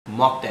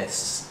Mock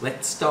tests.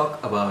 Let's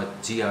talk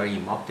about GRE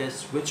mock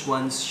tests. Which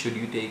ones should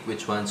you take?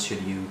 Which ones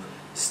should you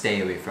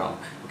stay away from?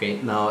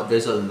 Okay, now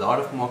there's a lot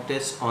of mock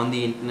tests on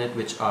the internet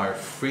which are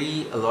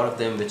free, a lot of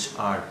them which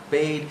are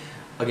paid,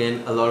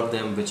 again a lot of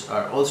them which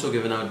are also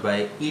given out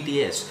by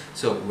ETS.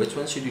 So which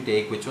one should you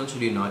take, which one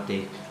should you not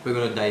take? We're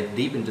going to dive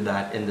deep into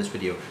that in this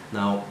video.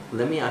 Now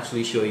let me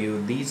actually show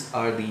you. These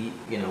are the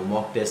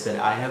mock tests that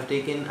I have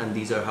taken, and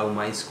these are how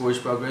my scores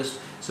progressed.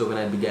 So when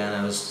I began,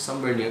 I was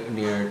somewhere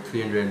near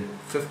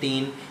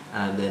 315,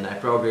 and then I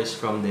progressed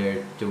from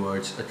there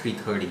towards a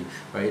 330,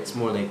 right? It's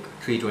more like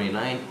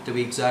 329 to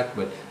be exact,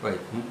 but right,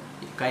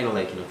 kind of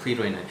like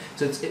 329.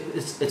 So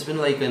it's been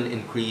like an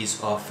increase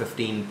of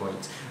 15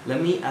 points. Let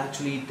me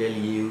actually tell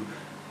you,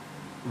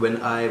 when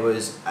I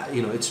was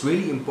it's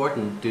really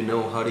important to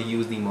know how to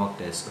use the mock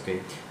test,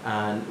 okay?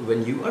 And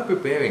when you are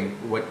preparing,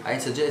 what I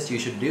suggest you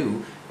should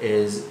do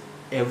is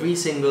every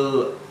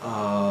single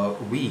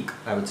week,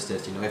 I would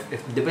suggest, if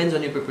it depends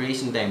on your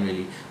preparation time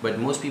really, but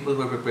most people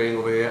who are preparing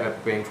over here are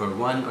preparing for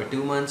 1 or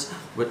 2 months.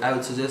 What I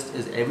would suggest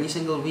is every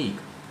single week,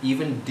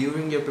 even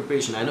during your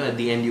preparation. I know at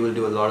the end you will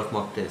do a lot of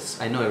mock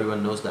tests, I know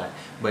everyone knows that,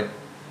 but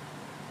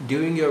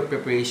during your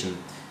preparation,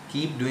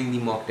 keep doing the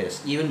mock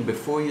test. Even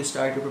before you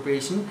start your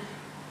preparation,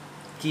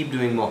 keep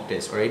doing mock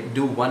tests, alright?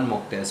 Do 1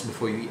 mock test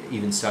before you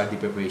even start the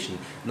preparation.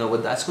 Now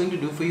what that's going to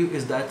do for you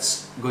is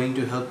that's going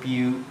to help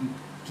you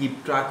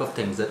keep track of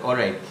things, that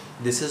alright,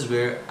 this is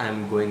where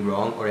I'm going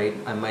wrong, alright,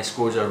 and my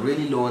scores are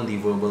really low on the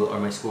verbal, or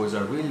my scores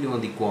are really low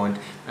on the quant,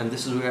 and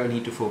this is where I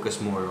need to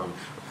focus more on.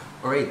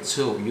 Alright,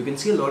 so you can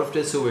see a lot of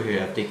tests over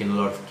here. I've taken a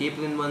lot of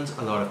Kaplan ones,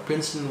 a lot of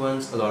Princeton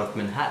ones, a lot of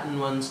Manhattan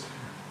ones.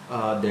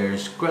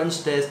 There's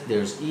crunch test,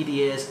 there's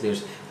EDS,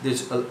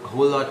 there's a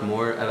whole lot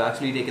more. I've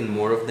actually taken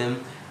more of them,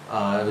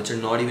 which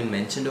are not even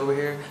mentioned over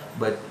here,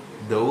 but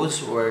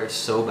those were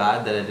so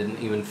bad that I didn't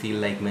even feel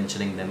like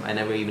mentioning them. I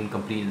never even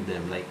completed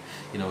them. Like,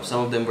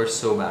 some of them were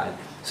so bad.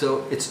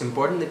 So it's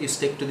important that you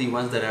stick to the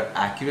ones that are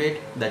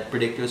accurate, that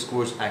predict your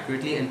scores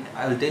accurately, and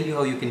I'll tell you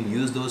how you can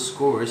use those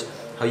scores,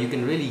 how you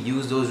can really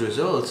use those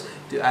results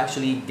to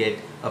actually get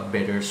a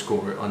better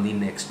score on the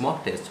next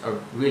mock test,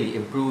 or really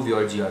improve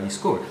your GRE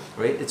score,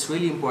 right? It's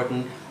really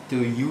important to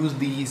use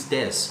these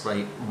tests,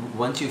 right?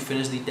 Once you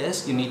finish the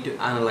test, you need to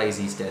analyze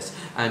these tests,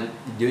 and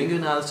doing your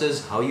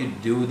analysis, how you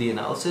do the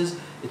analysis,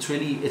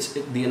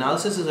 the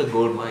analysis is a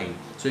gold mine.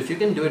 So if you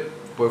can do it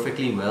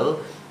perfectly well,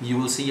 you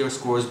will see your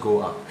scores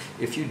go up.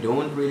 If you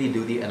don't really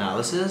do the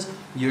analysis,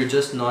 you're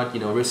just not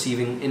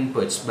receiving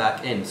inputs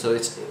back in. So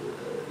it's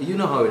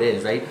how it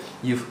is, right?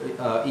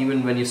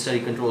 Even when you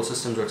study control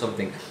systems or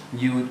something,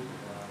 you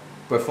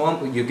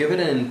give it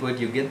an input,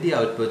 you get the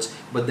outputs,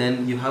 but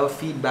then you have a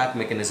feedback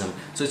mechanism.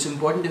 So it's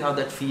important to have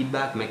that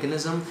feedback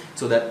mechanism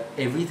so that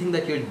everything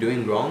that you're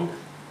doing wrong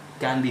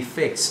can be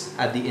fixed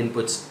at the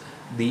inputs,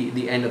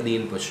 the end of the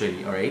inputs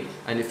really, alright?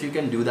 And if you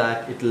can do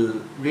that, it'll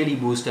really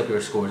boost up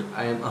your scores.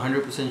 I am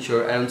 100%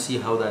 sure. I don't see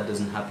how that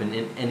doesn't happen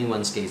in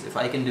anyone's case. If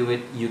I can do it,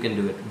 you can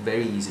do it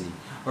very easily.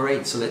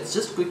 Alright, so let's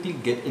just quickly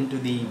get into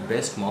the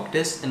best mock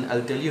tests, and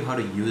I'll tell you how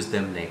to use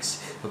them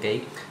next,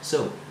 okay?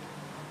 So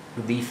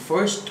the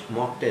first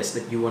mock test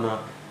that you wanna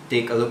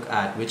take a look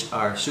at, which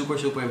are super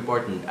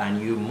important,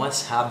 and you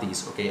must have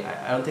these, okay?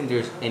 I don't think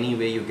there's any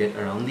way you get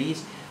around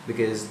these,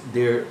 because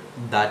they're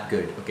that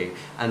good, okay?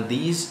 And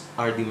these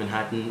are the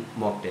Manhattan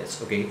mock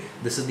tests, okay?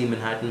 This is the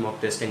Manhattan mock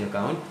testing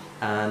account,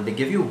 and they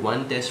give you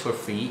 1 test for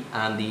free,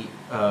 and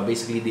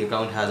basically the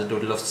account has a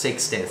total of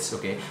 6 tests,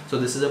 okay? So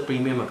this is a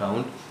premium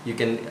account. You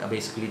can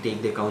basically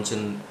take the accounts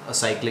in a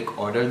cyclic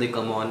order. They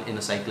come on in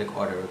a cyclic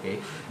order, okay?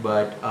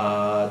 But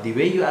the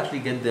way you actually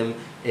get them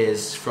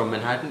is from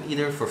Manhattan,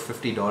 either for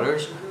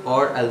 $50,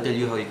 or I'll tell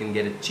you how you can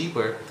get it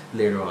cheaper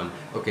later on,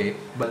 okay?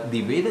 But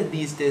the way that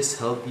these tests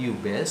help you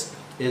best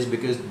is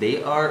because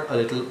they are a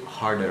little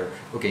harder,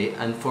 okay?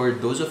 And for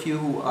those of you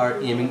who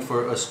are aiming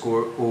for a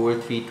score over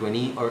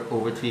 320 or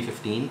over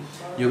 315,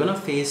 you're gonna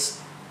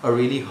face a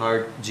really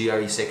hard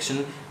GRE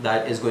section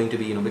that is going to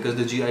be, because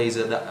the GRE is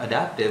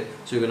adaptive,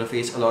 so you're gonna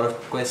face a lot of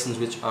questions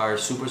which are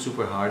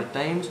super hard at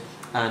times,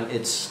 and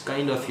it's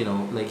kind of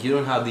like you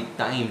don't have the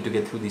time to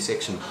get through the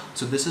section.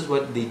 So this is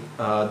what the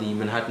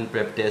Manhattan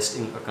Prep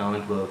Testing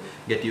account will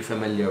get you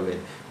familiar with,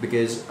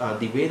 because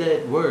the way that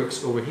it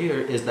works over here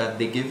is that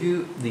they give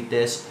you the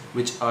tests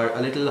which are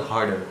a little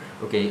harder,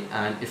 okay?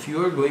 And if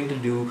you are going to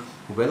do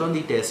well on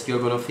the test, you're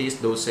going to face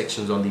those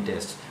sections on the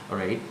test,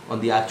 alright,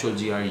 on the actual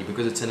GRE,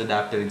 because it's an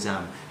adaptive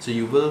exam. So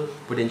you will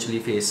potentially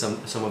face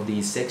some of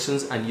these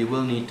sections, and you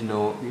will need to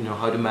know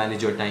how to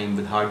manage your time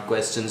with hard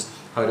questions,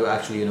 how to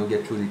actually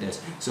get through the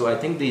test. So I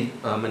think the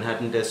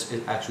Manhattan test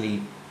is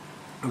actually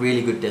a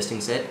really good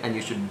testing set, and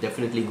you should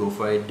definitely go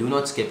for it. Do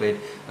not skip it.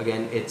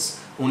 Again, it's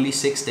only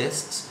 6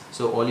 tests,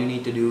 so all you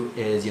need to do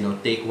is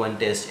take 1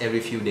 test every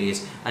few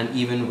days, and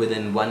even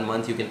within 1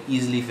 month you can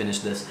easily finish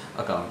this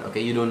account, okay?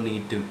 You don't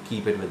need to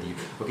keep it with you,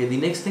 okay? The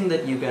next thing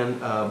that you can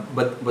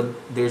but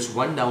there's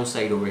one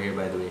downside over here,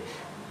 by the way.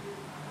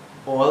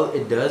 all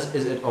it does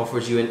is it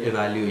offers you an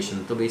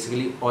evaluation. So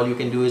basically all you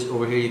can do is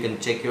over here you can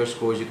check your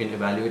scores, you can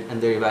evaluate,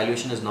 and their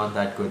evaluation is not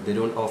that good. They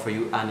don't offer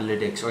you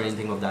analytics or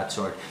anything of that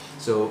sort.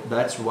 So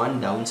that's one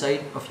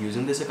downside of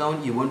using this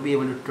account. You won't be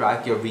able to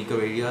track your weaker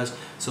areas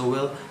so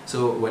well.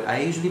 So what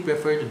I usually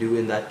prefer to do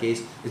in that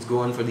case is go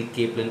on for the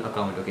Kaplan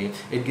account. Okay,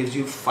 it gives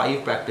you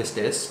 5 practice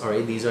tests. All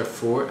right, these are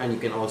 4, and you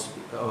can also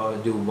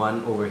do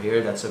one over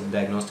here. That's a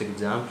diagnostic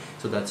exam.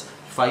 So that's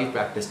 5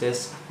 practice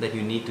tests that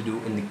you need to do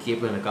in the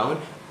Kaplan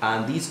account,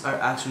 and these are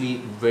actually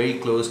very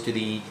close to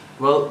the,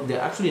 well,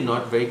 they're actually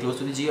not very close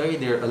to the GRE,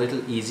 they're a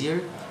little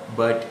easier,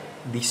 but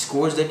the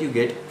scores that you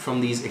get from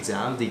these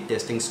exams, the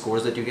testing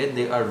scores that you get,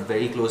 they are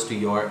very close to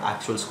your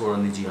actual score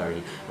on the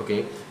GRE.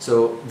 Okay,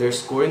 so their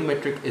scoring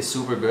metric is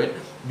super good.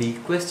 The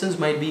questions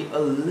might be a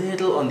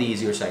little on the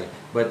easier side,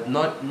 but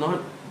not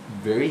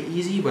very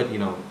easy, but you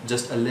know,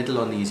 just a little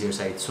on the easier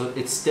side. So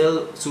it's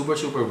still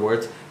super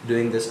worth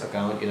doing this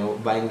account, you know,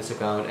 buying this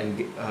account and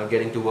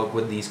getting to work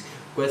with these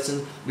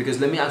questions, because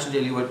let me actually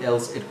tell you what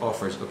else it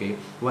offers. Okay,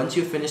 once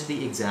you finish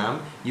the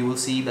exam, you will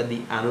see that the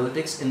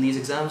analytics in these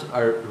exams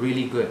are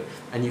really good,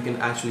 and you can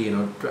actually, you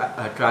know,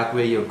 track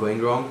where you're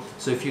going wrong.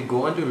 So if you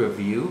go on to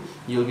review,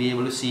 you'll be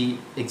able to see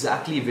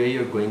exactly where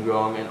you're going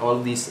wrong and all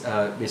these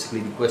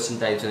basically the question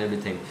types and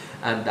everything,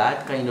 and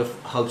that kind of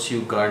helps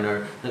you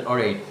garner that, all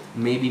right,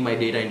 maybe my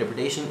data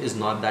interpretation is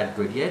not that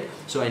good yet,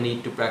 so I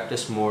need to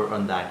practice more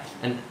on that.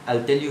 And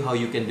I'll tell you how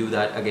you can do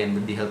that again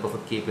with the help of a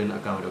Kaplan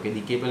account. Okay, the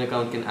Kaplan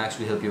account can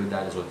actually help you with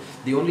that as well.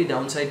 The only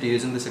downside to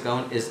using this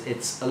account is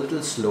it's a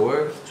little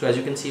slower. So as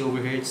you can see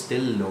over here, it's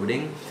still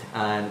loading,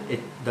 and it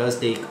does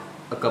take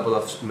a couple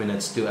of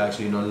minutes to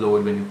actually, you know,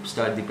 load when you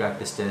start the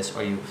practice test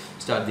or you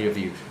start the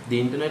review. The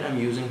internet I'm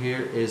using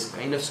here is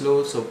kind of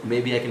slow, so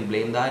maybe I can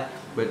blame that,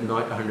 but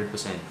not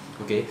 100%.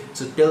 Okay,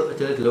 so till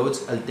it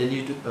loads, I'll tell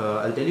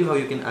you how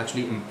you can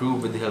actually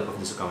improve with the help of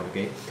this account.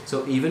 Okay,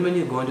 so even when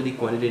you go into the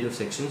quantitative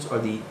sections or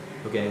the,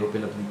 okay, I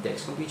open up the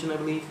text completion, I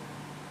believe.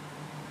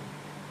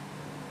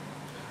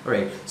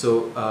 Alright,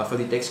 so for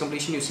the text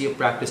completion, you see a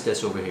practice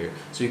test over here.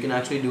 So you can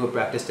actually do a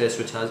practice test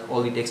which has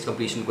all the text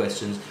completion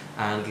questions,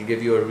 and will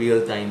give you a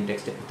real-time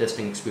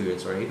testing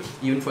experience. Alright,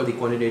 even for the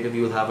quantitative,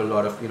 you will have a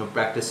lot of, you know,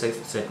 practice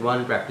set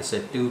 1, practice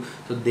set 2.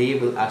 So they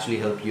will actually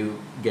help you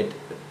get,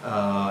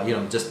 you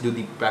know, just do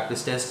the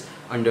practice test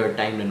under a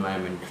timed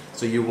environment.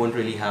 So you won't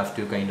really have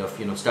to kind of,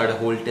 you know, start a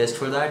whole test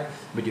for that,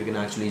 but you can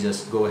actually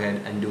just go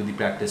ahead and do the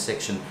practice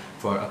section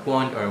for a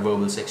quant or a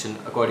verbal section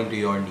according to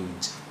your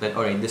needs. That,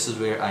 alright, this is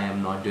where I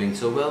am not doing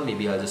so well,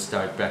 maybe I'll just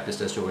start practice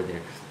test over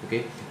there.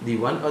 Okay, the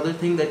one other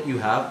thing that you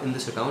have in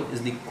this account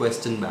is the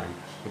question bank.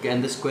 Okay,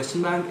 and this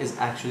question bank is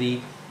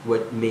actually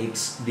what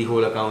makes the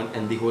whole account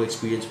and the whole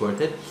experience worth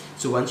it.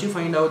 So once you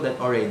find out that,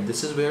 alright,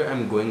 this is where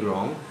I'm going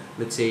wrong,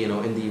 let's say, you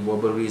know, in the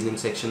verbal reasoning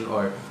section,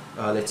 or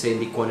let's say in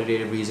the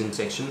quantitative reasoning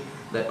section,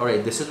 that,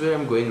 alright, this is where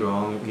I'm going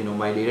wrong, you know,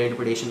 my data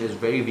interpretation is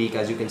very weak.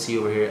 As you can see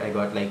over here, I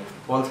got like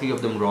all 3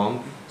 of them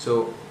wrong.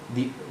 So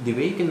the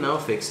way you can now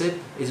fix it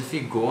is if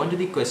you go onto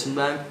the question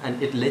bank,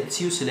 and it lets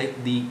you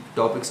select the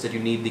topics that you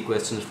need the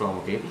questions from.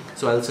 Okay,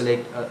 so I'll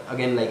select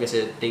again, like I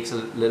said, it takes a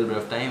little bit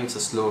of time, it's a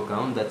slow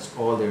account, that's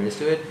all there is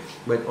to it,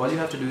 but all you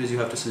have to do is you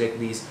have to select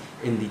these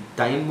in the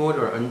time mode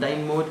or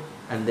untimed mode,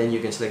 and then you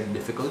can select the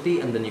difficulty,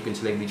 and then you can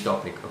select the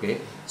topic. Okay,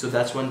 so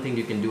that's one thing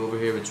you can do over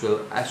here which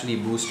will actually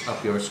boost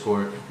up your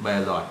score by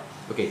a lot.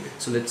 Okay,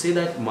 so let's say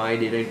that my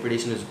data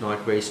interpretation is not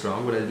very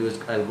strong. What I'll do is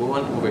I'll go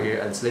on over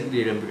here, I'll select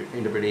the data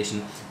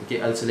interpretation.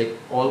 Okay, I'll select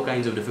all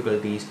kinds of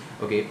difficulties.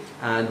 Okay,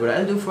 and what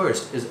I'll do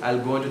first is I'll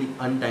go into the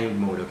untimed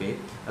mode. Okay,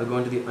 I'll go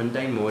into the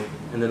untimed mode,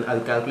 and then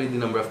I'll calculate the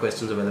number of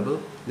questions available.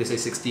 They say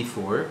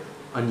 64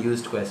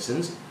 unused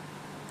questions.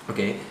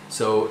 Okay,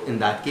 so in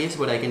that case,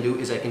 what I can do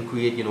is I can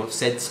create, you know,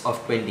 sets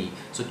of 20.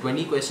 So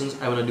 20 questions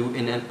I want to do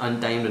in an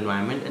untimed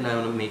environment, and I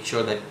want to make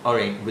sure that,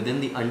 alright,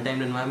 within the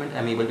untimed environment,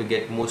 I'm able to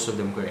get most of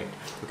them correct.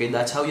 Okay,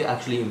 that's how you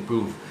actually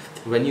improve.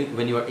 When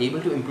you are able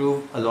to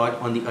improve a lot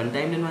on the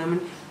untimed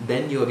environment,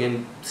 then you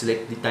again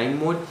select the time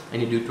mode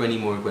and you do 20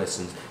 more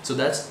questions. So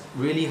that's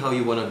really how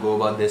you want to go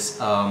about this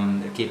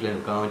Kaplan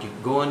account. You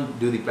go on,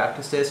 do the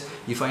practice test,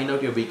 you find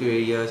out your weaker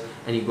areas,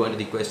 and you go into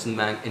the question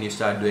bank and you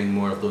start doing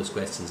more of those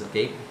questions.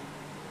 Okay,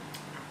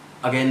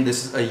 again,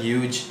 this is a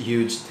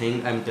huge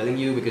thing I'm telling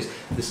you, because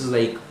this is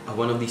like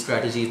one of the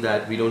strategies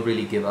that we don't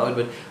really give out,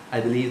 but I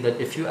believe that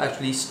if you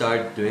actually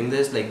start doing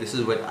this, like this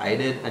is what I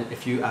did, and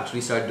if you actually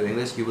start doing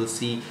this, you will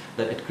see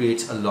that it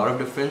creates a lot of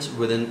difference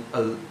within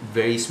a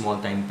very small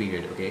time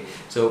period. Okay,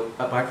 so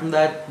apart from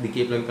that, the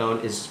Kaplan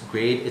account is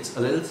great. It's a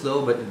little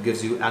slow, but it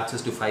gives you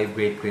access to 5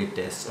 great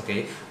tests.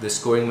 Okay, the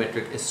scoring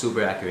metric is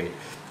super accurate.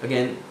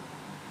 Again,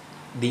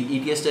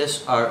 the ETS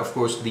tests are of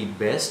course the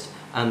best,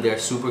 and they're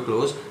super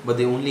close, but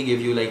they only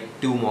give you like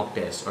 2 mock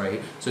tests. Alright,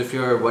 so if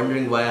you're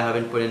wondering why I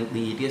haven't put in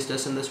the ETS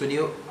tests in this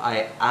video,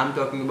 I am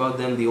talking about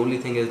them. The only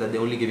thing is that they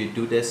only give you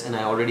 2 tests, and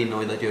I already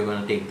know that you're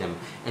going to take them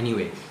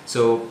anyway.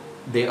 So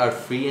they are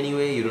free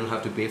anyway, you don't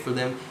have to pay for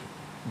them.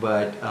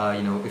 But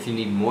you know, if you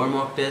need more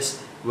mock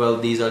tests, well,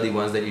 these are the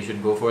ones that you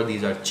should go for.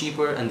 These are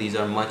cheaper, and these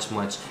are much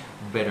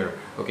better.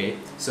 Okay,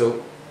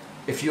 so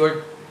if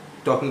you're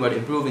talking about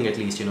improving, at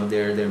least, you know,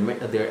 their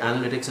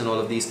analytics and all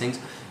of these things,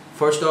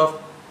 first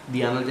off,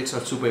 the analytics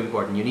are super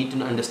important. You need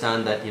to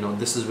understand that, you know,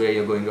 this is where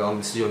you're going wrong,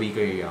 this is your weaker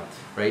area,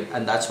 right?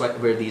 And that's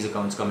where these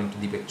accounts come into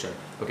the picture.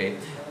 Okay,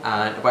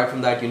 and apart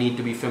from that, you need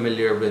to be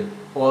familiar with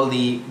all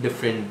the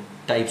different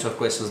types of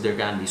questions there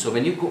can be. So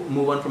when you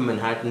move on from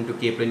Manhattan to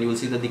Kaplan, you will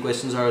see that the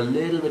questions are a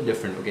little bit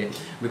different, okay,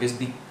 because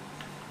the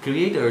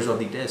creators of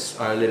the tests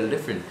are a little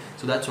different.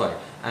 So that's why,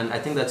 and I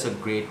think that's a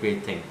great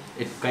thing.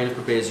 It kind of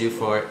prepares you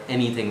for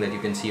anything that you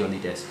can see on the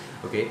test.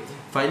 Okay,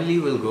 finally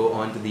we'll go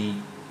on to the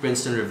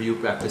Princeton Review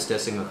Practice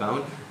Testing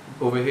account.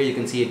 Over here you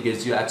can see it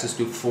gives you access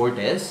to 4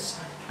 tests,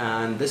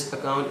 and this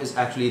account is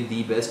actually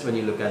the best when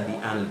you look at the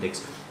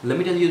analytics. Let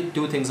me tell you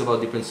 2 things about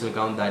the Princeton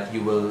account that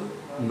you will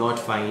not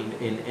find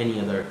in any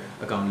other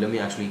account. Let me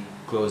actually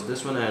close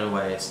this one. I don't know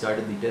why I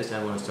started the test.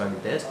 I want to start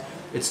the test.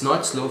 It's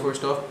not slow,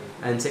 first off,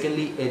 and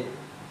secondly,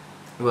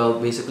 well,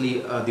 basically,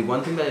 the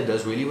one thing that it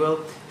does really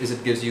well is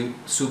it gives you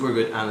super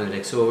good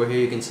analytics. So over here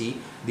you can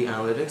see the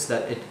analytics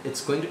that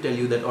it's going to tell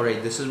you that,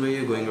 alright, this is where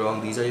you're going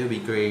wrong, these are your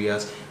weaker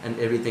areas and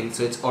everything.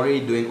 So it's already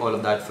doing all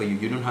of that for you.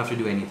 You don't have to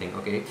do anything,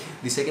 okay?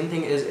 The second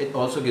thing is it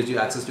also gives you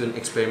access to an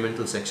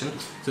experimental section.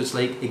 So it's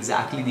like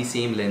exactly the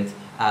same length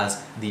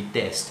as the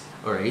test.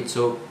 Alright,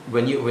 so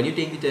when you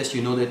take the test,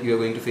 you know that you are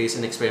going to face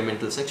an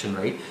experimental section,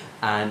 right?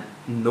 And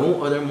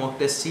no other mock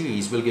test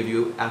series will give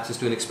you access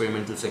to an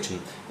experimental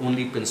section.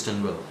 Only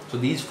Princeton will. So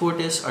these 4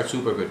 tests are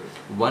super good.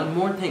 One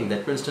more thing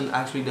that Princeton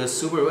actually does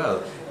super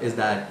well is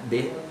that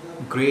they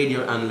grade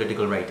your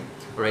analytical writing.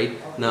 Right?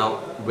 Now,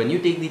 when you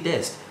take the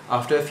test,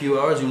 after a few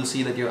hours, you'll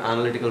see that your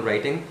analytical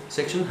writing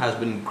section has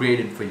been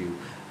graded for you.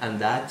 And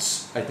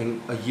that's, I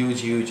think, a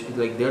huge,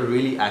 like, they're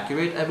really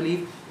accurate, I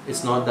believe.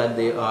 It's not that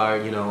they are,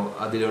 you know,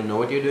 they don't know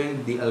what you're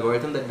doing. The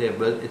algorithm that they've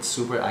built, it's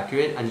super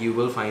accurate, and you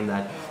will find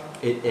that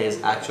it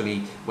is actually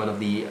one of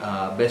the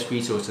best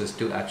resources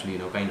to actually, you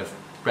know, kind of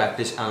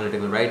practice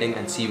analytical writing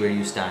and see where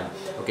you stand.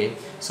 Okay,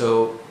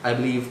 so I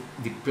believe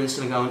the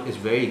Princeton account is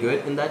very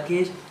good in that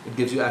case. It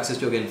gives you access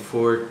to, again,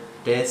 4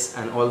 tests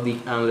and all the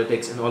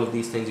analytics and all of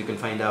these things you can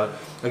find out.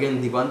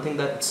 Again, the one thing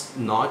that's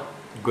not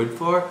good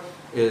for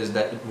is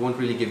that it won't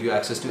really give you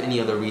access to any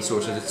other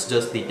resources. It's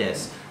just the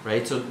tests,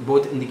 right? So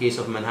both in the case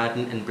of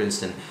Manhattan and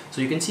Princeton.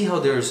 So you can see how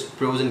there's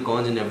pros and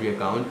cons in every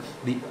account.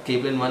 The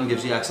Kaplan one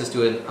gives you access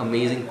to an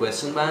amazing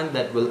question bank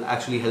that will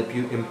actually help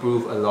you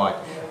improve a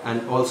lot,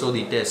 and also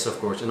the tests, of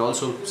course, and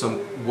also some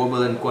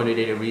verbal and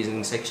quantitative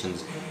reasoning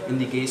sections. In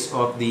the case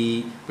of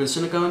the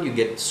Princeton account, you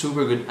get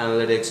super good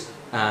analytics,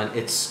 and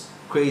it's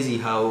crazy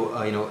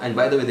how you know, and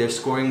by the way, their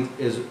scoring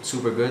is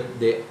super good.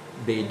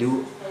 They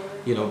do,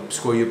 you know,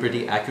 score you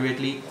pretty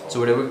accurately. So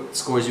whatever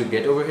scores you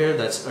get over here,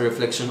 that's a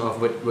reflection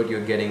of what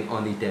you're getting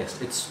on the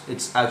test.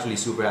 It's actually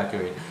super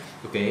accurate.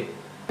 Okay,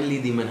 finally,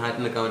 the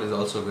Manhattan account is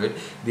also good.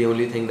 The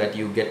only thing that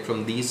you get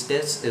from these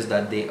tests is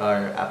that they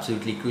are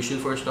absolutely crucial,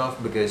 first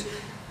off, because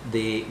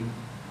they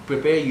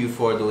prepare you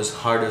for those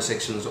harder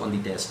sections on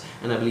the test,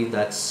 and I believe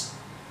that's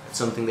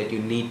something that you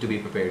need to be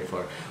prepared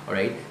for.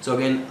 Alright, so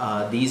again,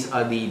 these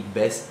are the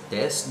best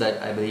tests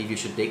that I believe you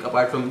should take.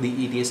 Apart from the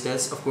ETS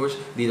tests, of course,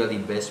 these are the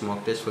best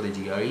mock tests for the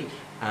GRE,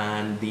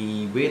 and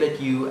the way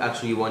that you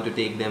actually want to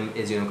take them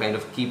is, you know, kind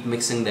of keep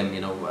mixing them. You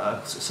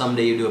know,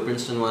 someday you do a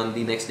Princeton one,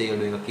 the next day you're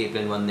doing a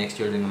Kaplan one, next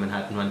year you're doing a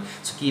Manhattan one.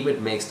 So keep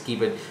it mixed,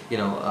 keep it, you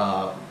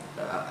know,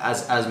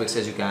 as mixed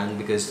as you can,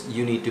 because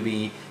you need to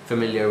be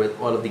familiar with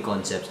all of the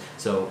concepts.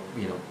 So,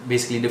 you know,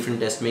 basically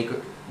different test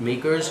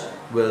makers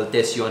will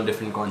test you on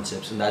different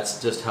concepts, and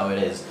that's just how it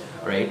is.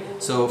 Right?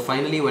 So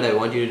finally, what I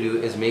want you to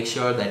do is make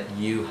sure that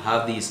you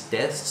have these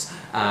tests,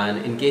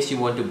 and in case you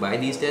want to buy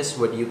these tests,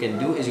 what you can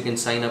do is you can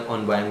sign up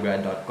on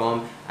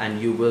buyamgrad.com and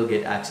you will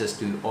get access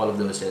to all of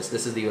those tests.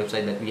 This is the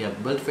website that we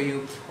have built for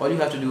you. All you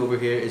have to do over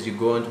here is you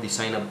go onto the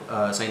sign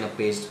up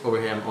page.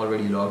 Over here I'm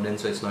already logged in,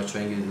 so it's not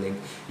showing you the link.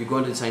 You go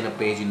onto the sign up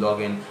page, you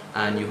log in,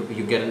 and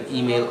you get an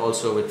email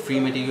also with free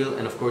material,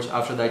 and of course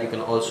after that you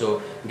can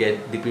also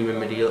get the premium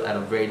material at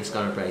a very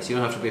discounted price. You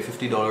don't have to pay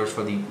 $50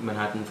 for the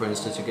Manhattan, for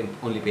instance. You can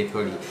only pay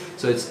 $30.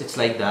 So it's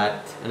like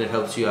that, and it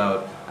helps you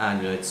out,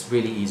 and, you know, it's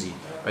really easy.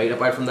 Right?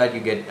 Apart from that, you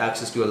get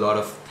access to a lot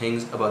of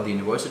things about the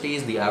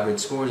universities, the average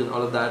scores and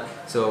all of that.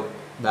 So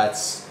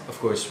that's, of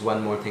course,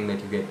 one more thing that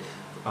you get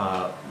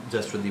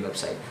just with the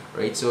website.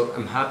 Right? So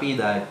I'm happy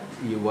that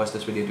you watched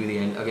this video to the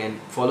end.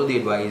 Again, follow the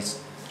advice,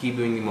 keep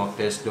doing the mock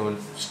tests, don't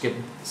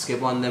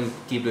skip on them,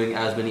 keep doing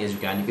as many as you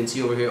can. You can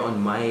see over here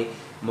on my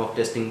mock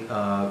testing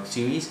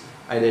series,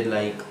 I did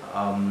like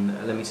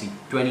let me see,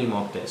 20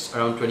 mock tests,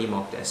 around 20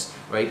 mock tests,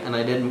 right? And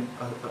I did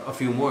a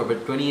few more,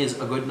 but 20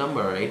 is a good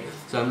number, right?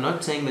 So I'm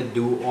not saying that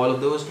do all of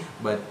those,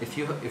 but if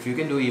you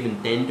can do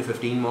even 10 to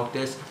 15 mock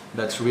tests,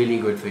 that's really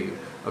good for you.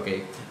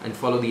 Okay, and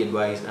follow the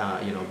advice.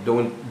 You know,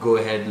 don't go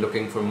ahead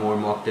looking for more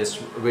mock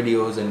test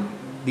videos, and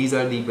these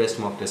are the best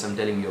mock tests. I'm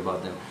telling you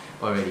about them.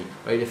 already,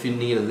 right? If you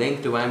need a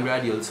link to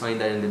VimeGrad, you'll find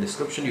that in the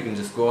description. You can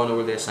just go on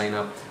over there, sign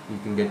up, you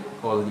can get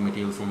all the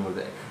material from over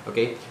there.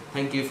 Okay,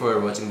 thank you for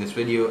watching this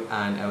video,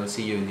 and I will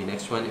see you in the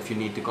next one. If you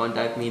need to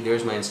contact me,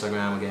 there's my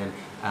Instagram again,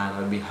 and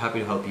I'll be happy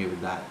to help you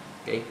with that.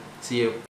 Okay, see you.